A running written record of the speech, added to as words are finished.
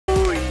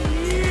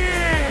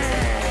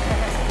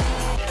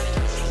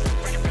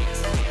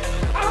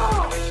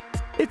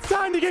It's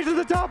time to get to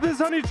the top of this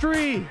honey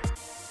tree.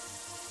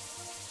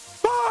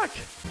 Fuck!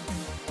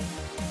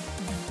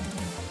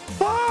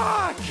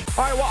 Fuck!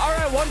 All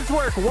right, one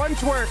twerk, one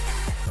twerk.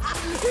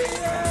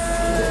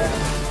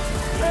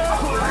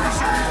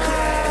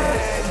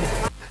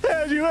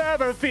 Did you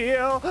ever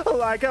feel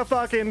like a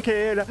fucking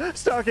kid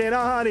stuck in a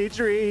honey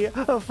tree?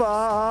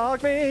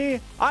 Fuck me.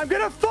 I'm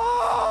gonna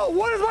fall!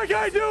 What is my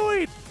guy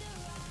doing?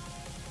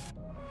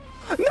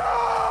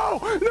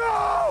 No!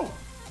 No!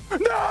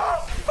 No!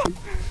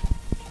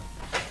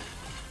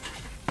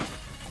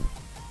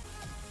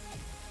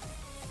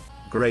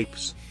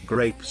 Grapes,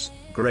 grapes,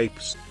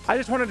 grapes. I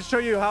just wanted to show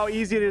you how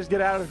easy it is to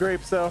get out of the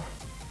grapes, though.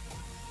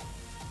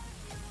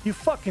 You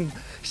fucking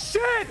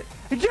shit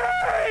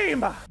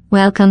game!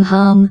 Welcome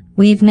home.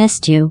 We've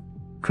missed you.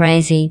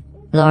 Crazy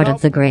Lord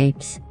of the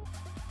Grapes.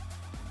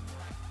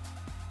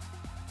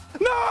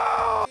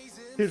 No!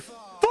 Dude,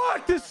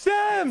 fuck the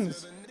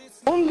Sims!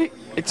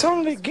 It's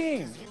only a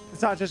game.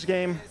 It's not just a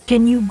game.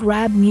 Can you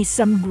grab me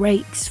some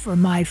grapes for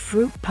my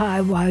fruit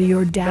pie while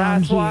you're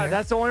down here?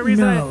 That's the only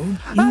reason.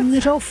 No, you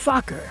little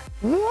fucker.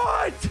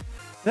 What?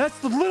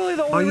 That's literally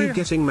the only Are you reason.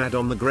 getting mad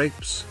on the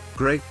grapes?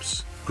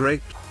 Grapes,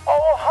 grapes.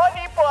 Oh,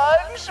 honey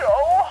buns,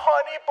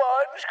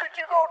 could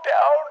you go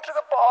down to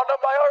the bottom?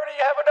 I already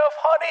have enough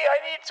honey. I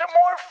need some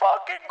more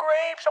fucking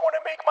grapes. I want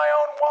to make my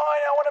own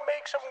wine. I want to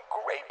make some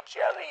grape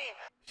jelly.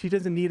 She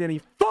doesn't need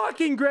any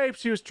fucking grapes.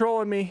 She was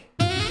trolling me.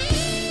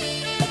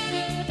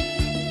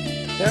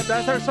 Yep,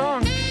 that's our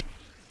song.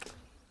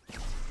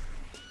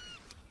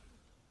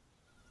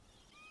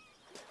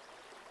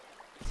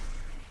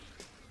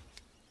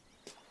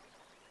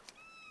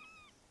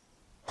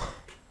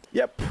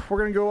 Yep, we're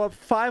gonna go up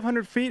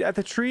 500 feet at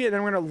the tree and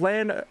then we're gonna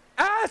land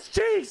ass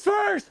cheeks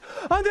first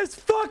on this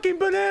fucking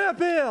banana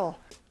peel.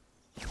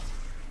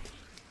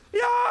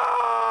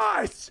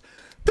 Yes!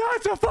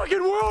 That's a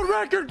fucking world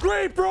record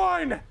grape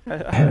run!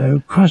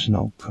 Hello,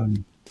 CrazyNoc,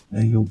 and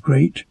your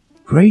great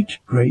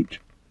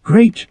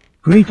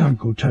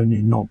Uncle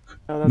Tony Knock,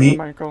 me,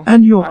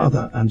 and your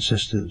other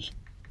ancestors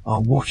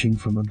are watching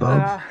from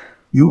above.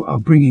 You are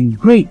bringing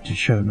great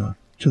Shona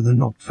to the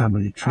Knock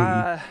family tree.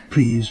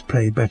 Please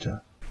play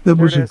better. There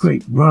was a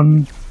great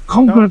run.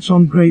 Congrats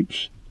on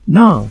grapes.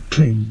 Now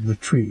claim the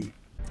tree.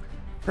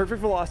 Perfect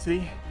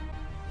velocity.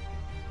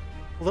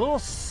 A little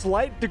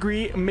slight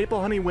degree maple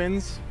honey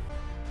wins.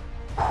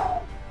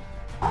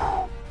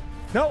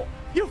 No,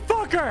 you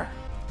fucker!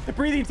 The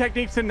breathing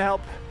techniques didn't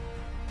help.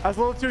 I was a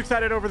little too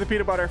excited over the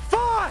peanut butter.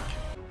 Fuck!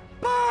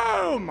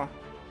 Boom!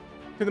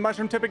 To the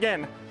mushroom tip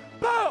again.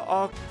 Boom!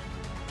 Oh.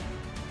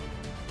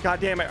 God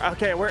damn it.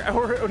 Okay,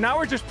 now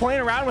we're just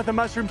playing around with the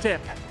mushroom tip.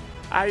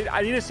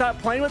 I need to stop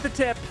playing with the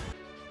tip.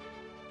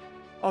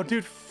 Oh,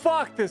 dude,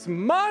 fuck this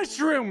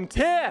mushroom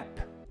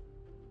tip.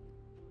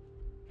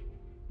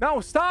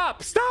 No,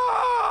 stop!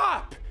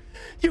 Stop!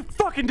 You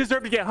fucking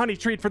deserve to get honey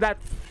treat for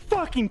that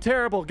fucking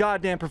terrible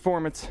goddamn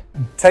performance.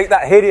 Take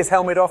that hideous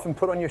helmet off and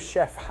put on your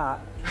chef hat.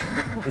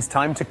 It's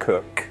time to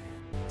cook.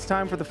 It's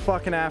time for the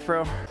fucking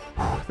afro.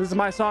 This is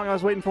my song. I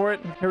was waiting for it.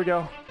 Here we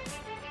go.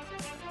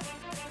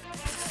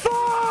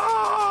 Fuck!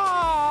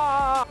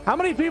 How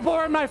many people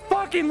are in my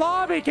fucking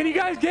lobby? Can you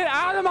guys get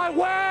out of my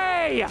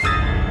way?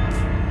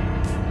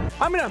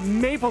 I'm gonna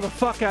maple the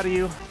fuck out of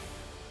you.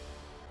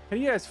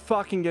 Can you guys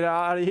fucking get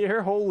out of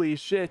here? Holy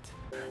shit.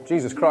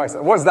 Jesus Christ,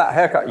 what's that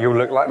haircut? You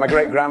look like my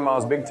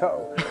great-grandma's big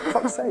toe. For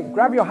fuck's sake,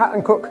 grab your hat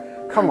and cook.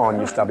 Come on,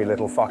 you stubby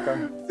little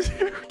fucker.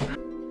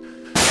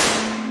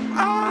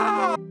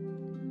 Ah!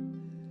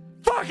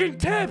 Fucking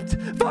tipped!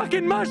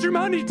 Fucking mushroom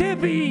honey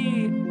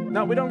tippy!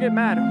 No, we don't get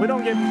mad. We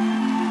don't get...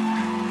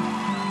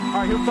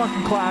 Alright, he'll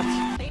fucking clap.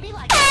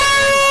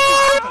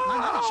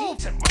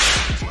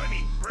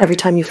 Every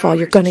time you fall,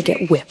 you're gonna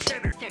get whipped.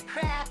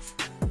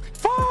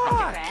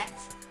 Fuck!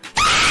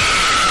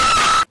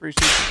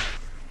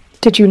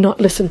 Did you not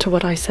listen to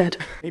what I said?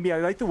 Maybe I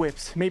like the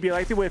whips. Maybe I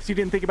like the whips. You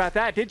didn't think about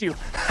that, did you?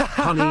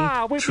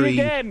 Honey, Whip tree, me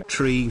again.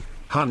 tree,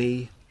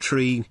 honey,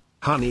 tree,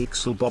 honey,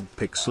 pixel bob,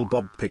 pixel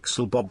bob,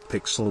 pixel bob,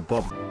 pixel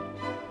bob.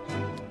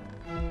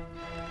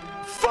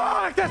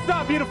 Fuck! That's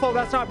not beautiful.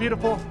 That's not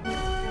beautiful.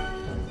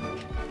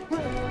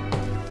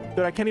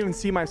 Dude, I can't even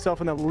see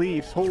myself in the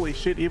leaves. Holy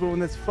shit, even with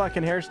this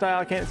fucking hairstyle,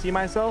 I can't see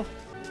myself.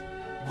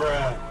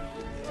 Bruh.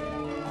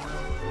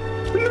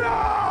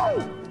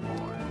 No!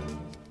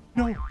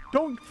 No,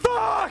 don't.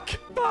 Fuck!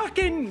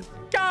 Fucking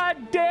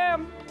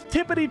goddamn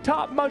tippity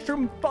top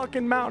mushroom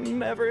fucking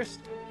Mountain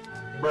Everest.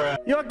 Bruh.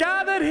 You're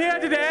gathered here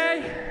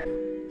today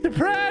to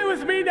pray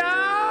with me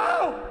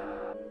now.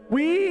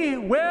 We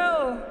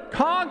will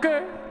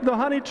conquer the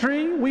honey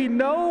tree. We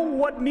know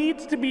what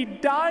needs to be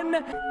done.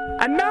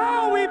 And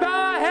now we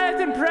bow our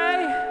heads and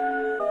pray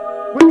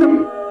with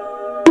the...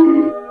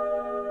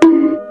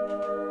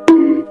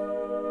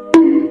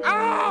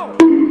 Ow!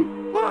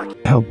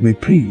 Fuck! Help me,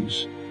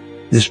 please.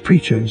 This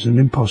preacher is an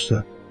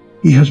imposter.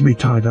 He has me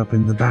tied up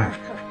in the back.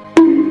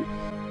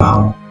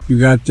 Wow. You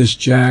got this,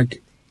 Jack.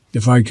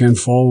 If I can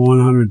fall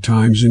 100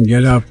 times and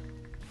get up,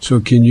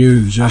 so can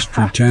you. Just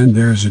pretend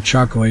there's a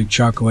chocolate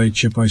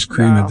chip ice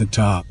cream at the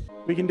top.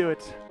 We can do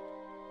it.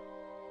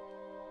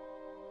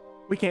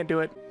 We can't do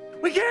it.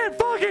 We can't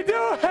fucking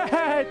do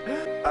it!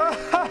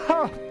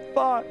 Oh,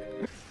 fuck.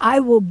 I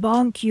will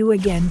bonk you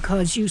again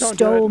because you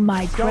stole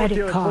my Don't credit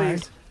do it, card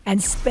please.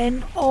 and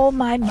spent all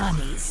my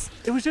monies.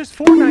 It was just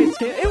Fortnite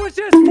skin. It was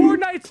just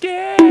Fortnite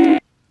skin!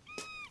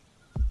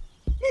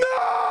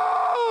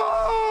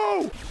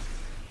 No!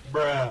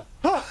 Bruh.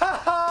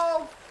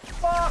 Oh,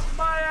 fuck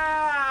my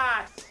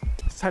ass!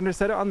 It's time to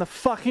set it on the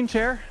fucking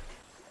chair.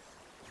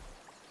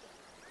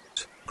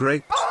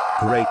 Graped,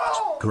 graped.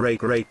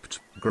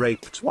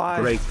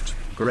 Why?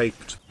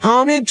 Graped.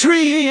 Honey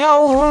tree,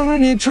 oh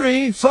honey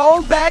tree,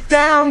 fall back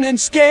down and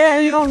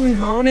scare you,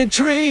 honey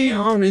tree,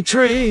 honey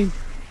tree.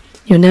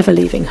 You're never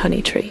leaving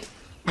Honey Tree.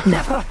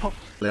 Never. Think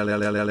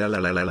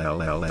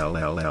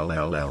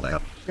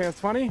that's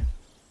funny?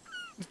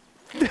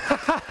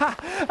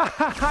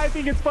 I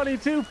think it's funny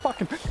too.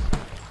 Fucking.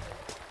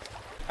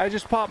 I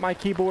just popped my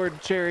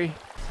keyboard cherry.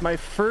 My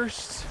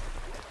first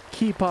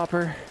key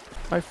popper.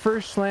 My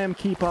first slam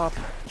key pop.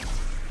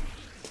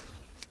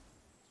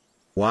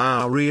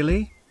 Wow,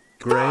 really?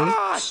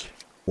 Grapes?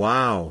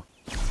 Wow.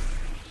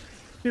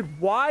 Dude,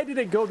 why did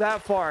it go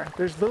that far?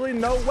 There's literally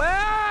no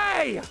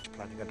way!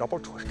 Planning a double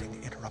twisting,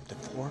 interrupted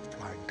 4,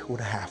 flying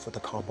 2.5 with a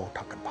combo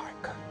tuck and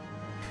pike.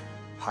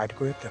 High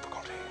degree of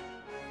difficulty.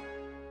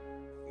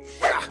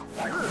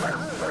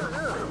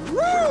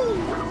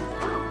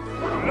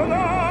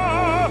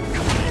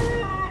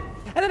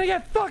 And then I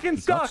get fucking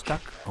stuck!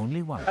 Stuck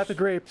only once. At the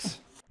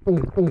grapes.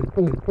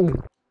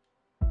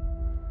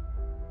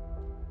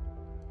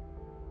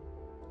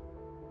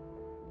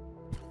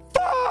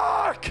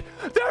 Fuck!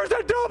 There's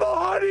a double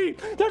honey!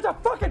 There's a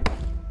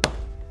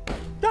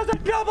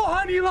double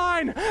honey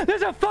line!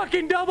 There's a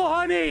fucking double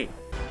honey!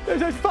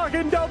 There's a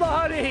fucking double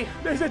honey!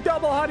 There's a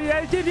double honey!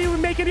 I didn't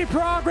even make any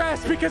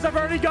progress because I've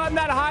already gotten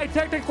that high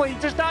technically,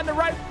 just not in the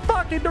right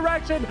fucking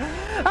direction!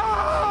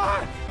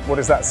 Ah! What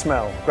is that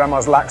smell?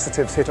 Grandma's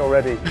laxatives hit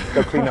already.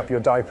 Go clean up your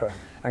diaper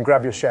and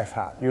grab your chef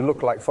hat. You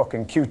look like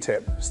fucking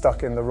Q-tip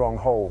stuck in the wrong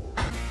hole.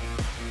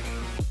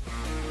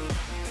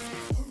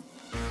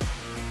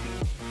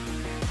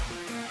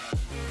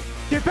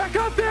 Get back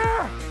up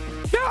there!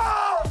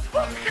 No!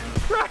 Fucking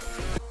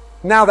Christ!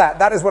 Now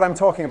that is what I'm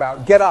talking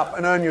about. Get up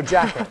and earn your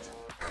jacket.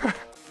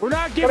 We're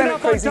not giving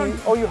up on Crazy.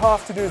 All you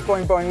have to do is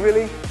boing boing,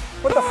 really?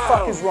 What the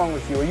fuck is wrong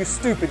with you? Are you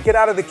stupid? Get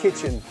out of the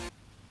kitchen.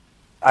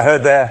 I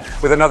heard there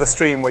with another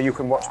stream where you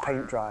can watch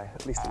paint dry.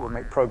 At least it will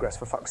make progress,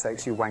 for fuck's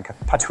sakes, you wanker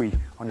patooey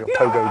on your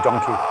pogo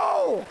donkey.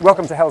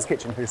 Welcome to Hell's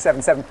Kitchen, who's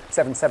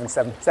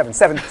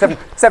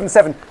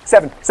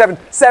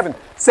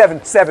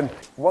 777777777777777.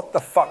 What the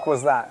fuck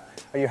was that?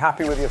 Are you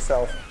happy with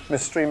yourself?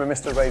 Miss Streamer,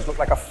 Mr. Rage look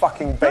like a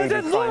fucking baby.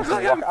 Does it look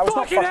like I'm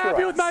fucking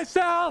happy with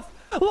myself?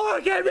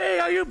 Look at me!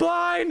 Are you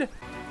blind?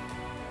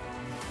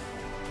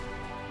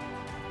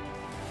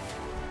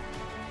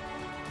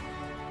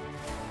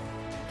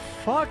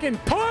 Fucking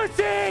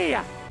pussy!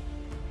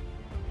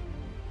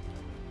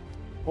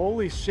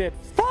 Holy shit.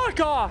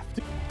 Fuck off!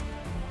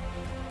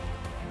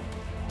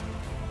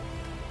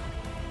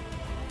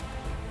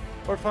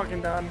 We're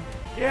fucking done.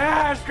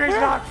 Yes,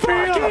 CrazyNoc,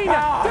 feel the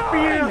power,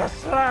 feel the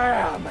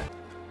slam!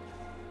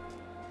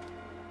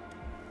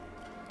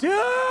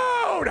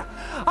 Dude!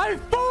 I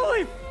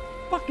fully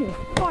fucking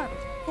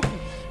fucked.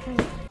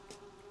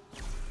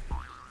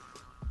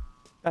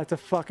 That's a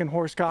fucking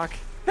horsecock.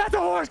 That's a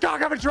horsecock!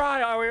 Have a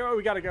try! Oh,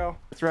 we gotta go.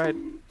 That's right.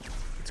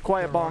 It's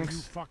quiet bonks. You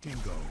fucking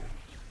go.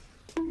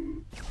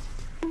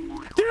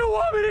 Do you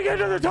want me to get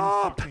to the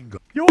top?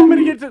 You want me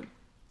to get to...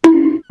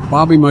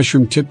 Bobby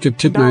Mushroom tip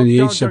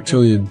 98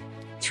 septillion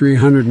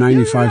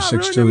 395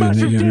 sextillion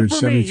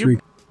 873.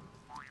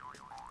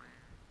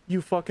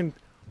 You fucking...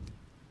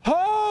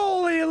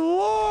 Holy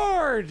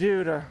Lord,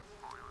 dude!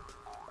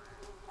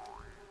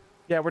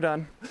 Yeah, we're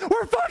done.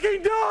 We're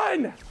fucking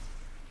done!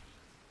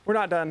 We're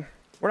not done.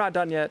 We're not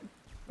done yet.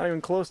 Not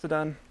even close to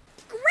done.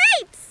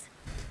 Grapes!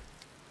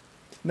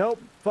 Nope.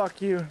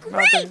 Fuck you.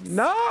 Grapes!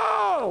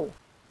 No!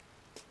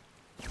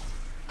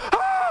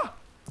 Ah!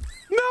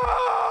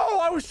 No!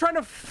 I was trying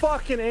to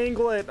fucking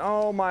angle it.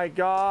 Oh my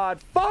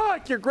god.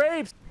 Fuck your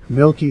grapes!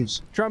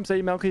 Milkies. Trump,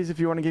 say Milkies if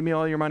you want to give me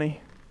all your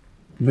money.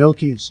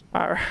 Milkies.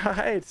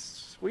 Alright,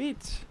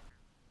 sweet.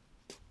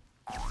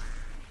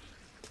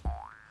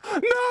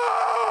 No!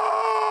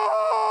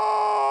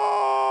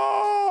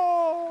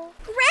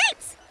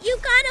 Grapes! You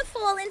gotta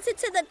fall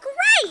into the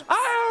grapes!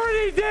 I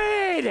already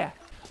did!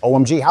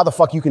 OMG, how the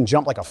fuck you can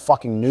jump like a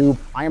fucking noob?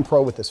 I am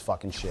pro with this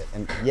fucking shit.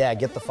 And yeah,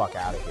 get the fuck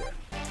out of here.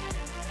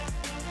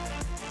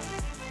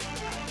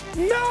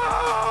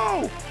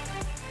 No!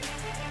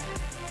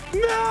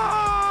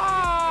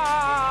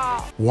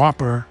 No!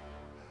 Whopper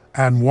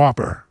and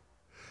Whopper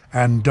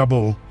and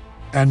double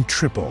and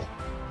triple.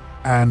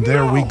 And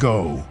there we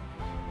go.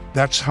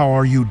 That's how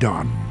are you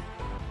done?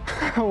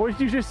 What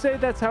did you just say?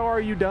 That's how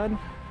are you done?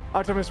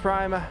 Optimus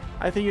Prime,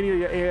 I think you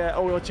need a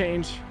oil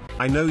change.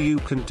 I know you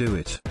can do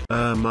it,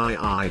 my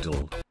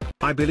idol.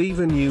 I believe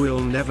in you,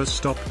 will never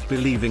stop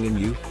believing in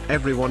you.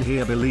 Everyone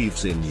here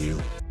believes in you.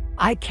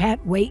 I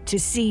can't wait to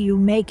see you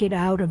make it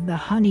out of the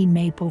honey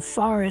maple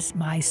forest,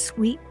 my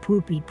sweet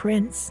poopy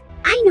prince.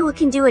 I know it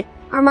can do it,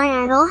 or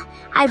my idol.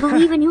 I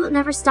believe in you. I'll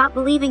never stop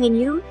believing in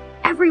you.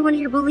 Everyone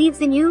here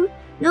believes in you,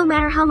 no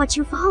matter how much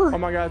you fall. Oh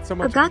my god, so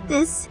much. I've got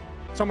this.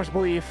 So much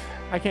belief.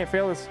 I can't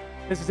fail this.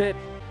 This is it.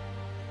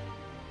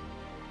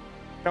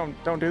 Don't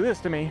do this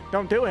to me.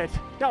 Don't do it.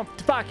 Don't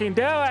fucking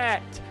do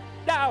it.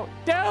 Don't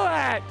do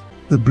it.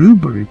 The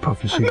blueberry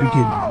prophecy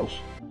begins.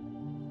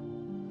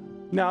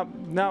 No,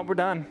 we're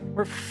done.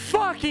 We're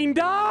fucking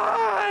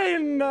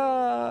done!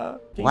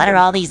 What are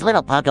all these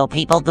little Pogo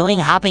people doing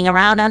hopping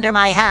around under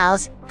my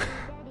house?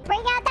 Bring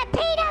out the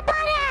peanut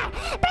butter!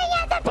 Bring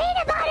out the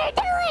peanut butter!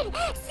 Do it!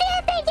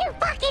 Sniff it, you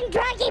fucking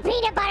drunky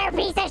peanut butter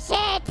piece of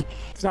shit!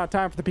 It's not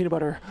time for the peanut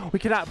butter. We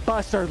cannot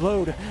bust our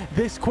load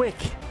this quick.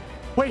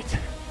 Wait,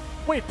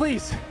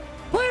 please!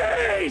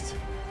 Please!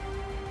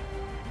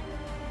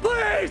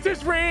 Please,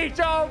 just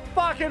reach! Oh,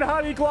 fucking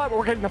honey glove!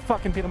 We're getting the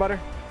fucking peanut butter.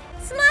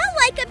 Smell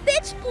like a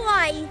bitch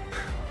boy!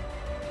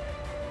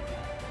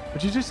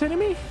 What'd you just say to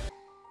me?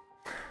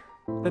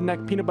 The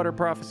neck peanut butter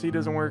prophecy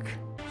doesn't work.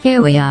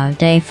 Here we are,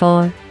 day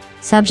 4.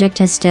 Subject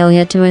has still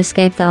yet to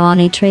escape the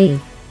honey tree.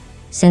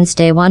 Since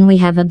day 1 we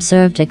have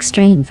observed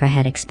extreme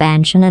forehead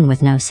expansion and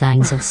with no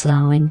signs of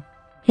slowing.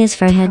 His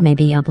forehead may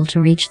be able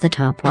to reach the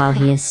top while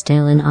he is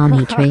still in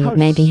honey tree. It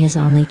may be his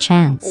only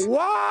chance.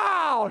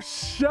 Wow!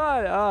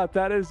 Shut up!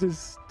 That is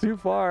just too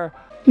far.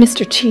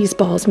 Mr.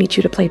 Cheeseballs needs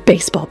you to play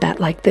baseball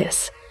bat like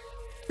this.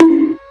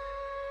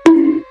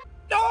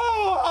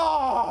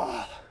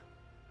 Oh!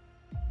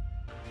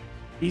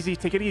 Easy,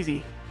 take it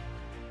easy.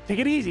 Take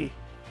it easy.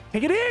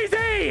 Take it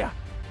easy!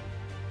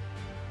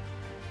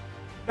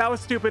 That was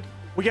stupid.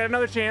 We get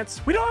another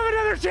chance. We don't have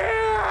another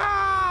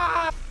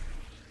chance!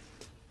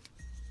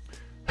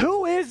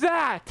 Who is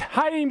that?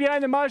 Hiding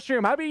behind the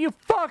mushroom. How about you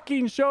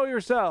fucking show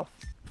yourself?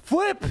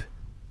 Flip!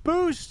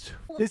 Boost!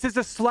 This is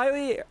a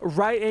slightly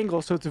right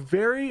angle, so it's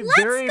very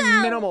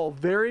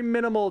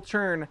minimal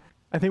turn.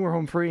 I think we're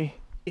home free.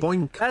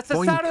 Boink, That's the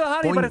boink, sound of the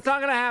honey, boink. but it's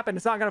not gonna happen.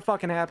 It's not gonna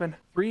fucking happen.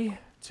 3,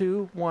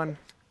 2, 1.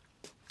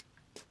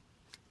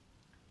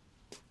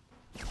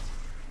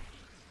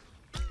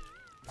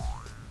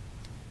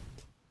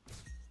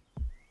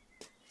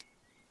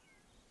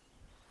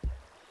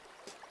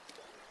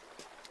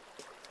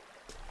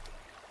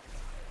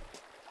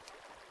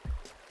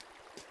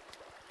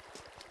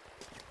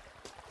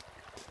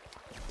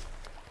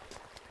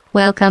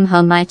 Welcome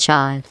home, my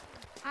child.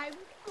 I've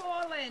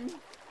fallen,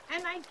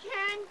 and I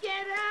can't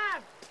get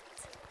up.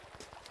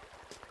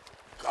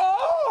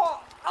 Oh!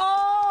 Oh!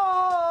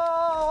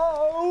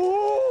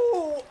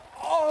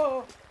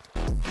 Oh!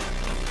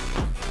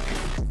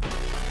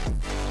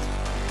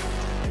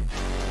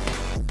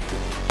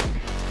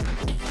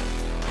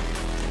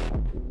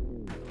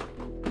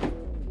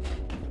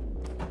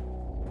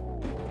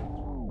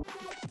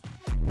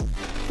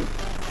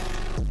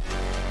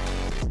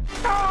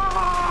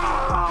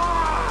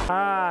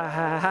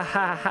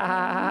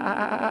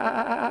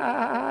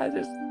 I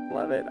just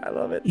love it. I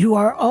love it. You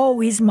are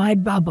always my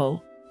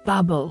bubble,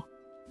 bubble,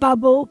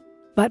 bubble,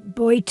 but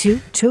boy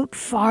toot toot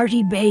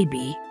farty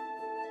baby.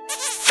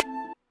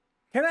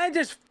 Can I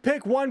just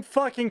pick one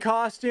fucking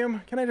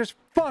costume? Can I just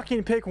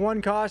fucking pick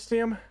one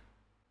costume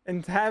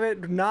and have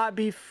it not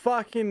be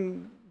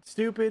fucking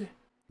stupid?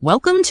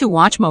 Welcome to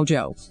Watch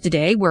Mojo.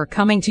 Today we're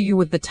coming to you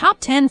with the top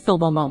 10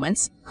 Philbo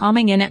moments,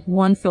 coming in at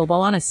 1 Philbo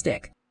on a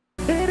stick.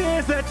 It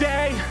is a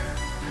day.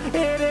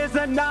 It is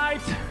a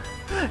night.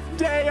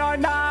 Day or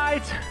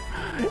night.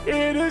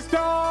 It is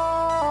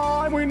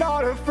time. We're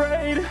not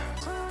afraid.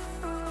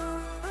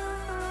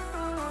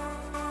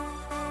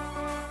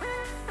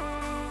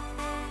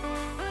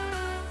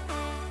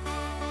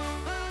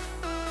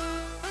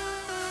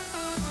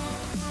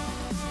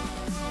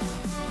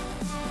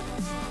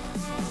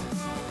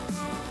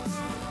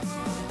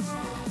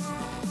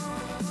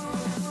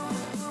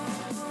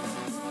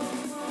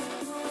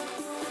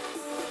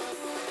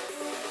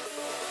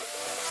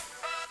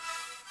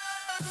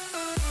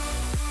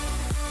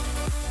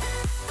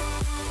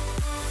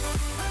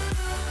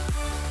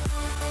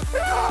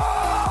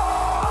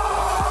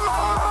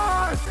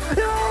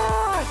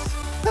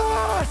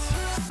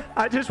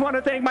 I just want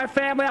to thank my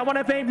family. I want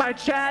to thank my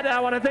chat. I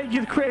want to thank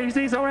you, the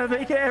crazies. I want to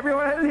thank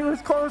everyone who was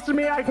close to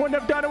me. I wouldn't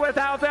have done it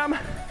without them.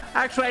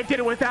 Actually, I did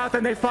it without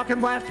them. They fucking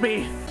left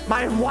me.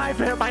 My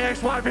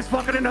ex-wife is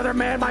fucking another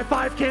man. My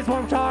 5 kids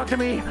won't talk to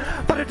me.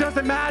 But it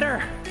doesn't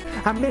matter.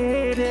 I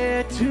made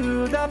it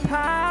to the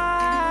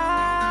past.